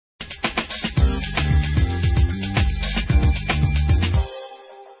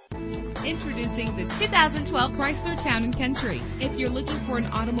Introducing the 2012 Chrysler Town & Country. If you're looking for an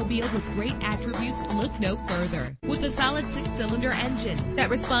automobile with great attributes, look no further. With a solid 6-cylinder engine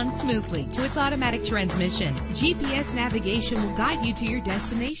that responds smoothly to its automatic transmission, GPS navigation will guide you to your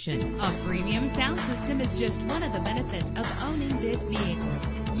destination. A premium sound system is just one of the benefits of owning this vehicle.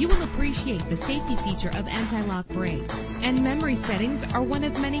 You will appreciate the safety feature of anti-lock brakes, and memory settings are one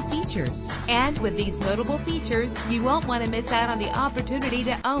of many features. And with these notable features, you won't want to miss out on the opportunity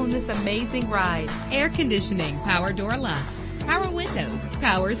to own this amazing ride. Air conditioning, power door locks, power windows,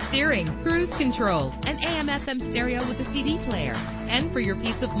 power steering, cruise control, an AM/FM stereo with a CD player. And for your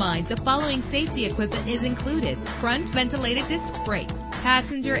peace of mind, the following safety equipment is included: front ventilated disc brakes,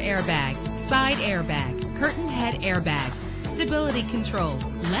 passenger airbag, side airbag, curtain head airbags, stability control.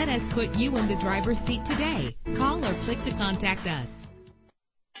 Let us put you in the driver's seat today. Call or click to contact us.